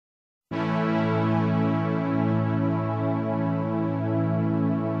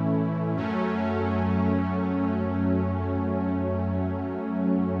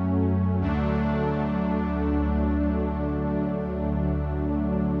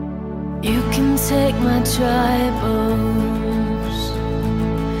You can take my dry bones,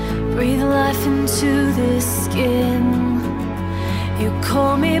 breathe life into this skin. You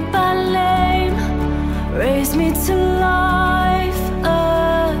call me by name, raise me to life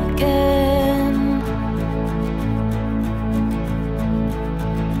again.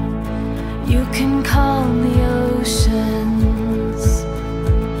 You can calm the oceans,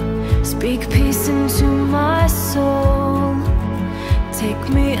 speak peace into my soul. Take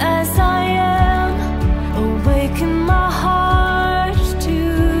me as I am, awaken my heart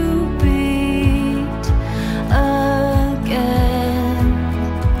to beat again.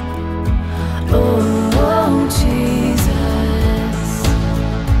 Oh, Jesus.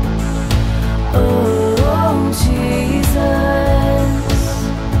 Oh, Jesus.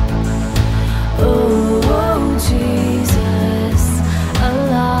 Oh, Jesus,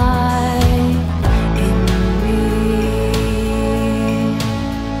 alive in me.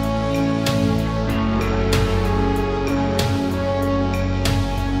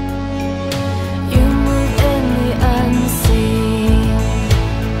 You move in the unseen.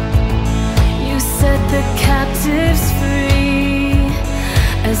 You set the captives free.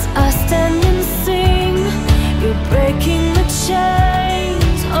 As I stand and sing, you're breaking the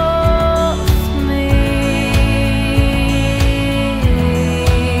chains off me.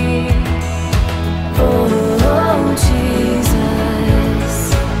 Oh,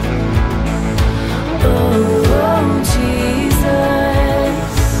 Jesus. Oh, Jesus.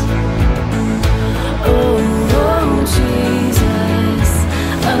 Oh, Jesus,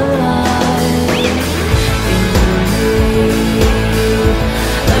 alive in me.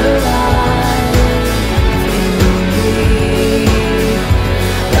 Alive in me.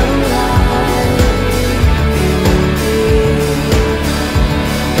 Alive in me.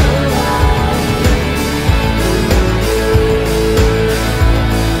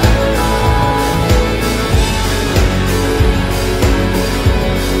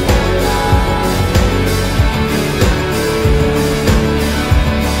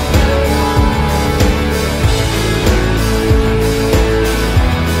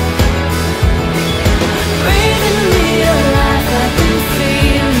 Breathing me alive, I can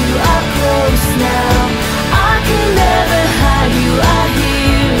feel you are close now. I can never hide you, I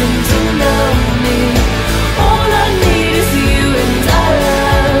hear and you know me. All I need is you and I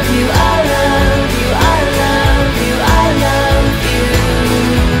love you, I love you, I love you, I love you.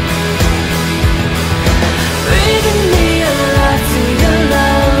 Breathing me alive till your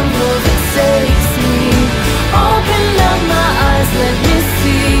love overtakes me. Open up my eyes, let me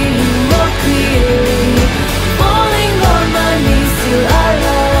see you more clearly. Falling on my knees till I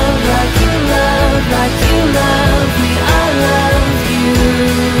love like you love, like you love me. I love you.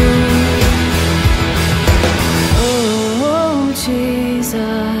 Oh, Jesus.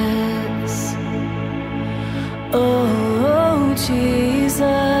 Oh, Jesus.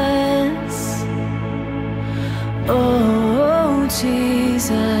 Oh,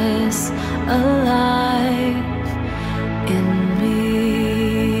 Jesus, alive in me.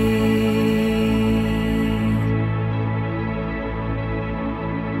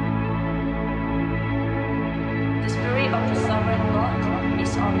 The Spirit of the Sovereign Lord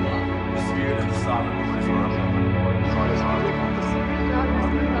is on me. The Spirit of the Sovereign Lord is on me.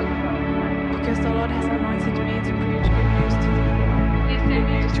 Because the Lord has anointed me to preach good news to the poor.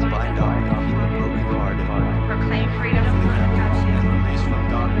 To bind up the brokenhearted, Proclaim freedom from the captive. release from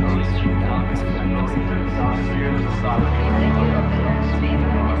darkness. The Spirit of the Sovereign Lord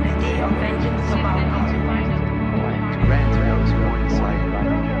In the day of vengeance of our God. to grant to those who mourn in Zion,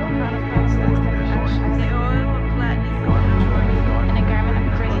 The oil of gladness and a garment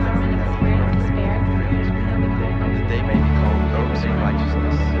of praise in the spirit of despair. and that they may be called those in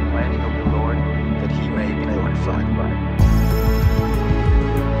righteousness, the planting of the Lord, that he may be glorified.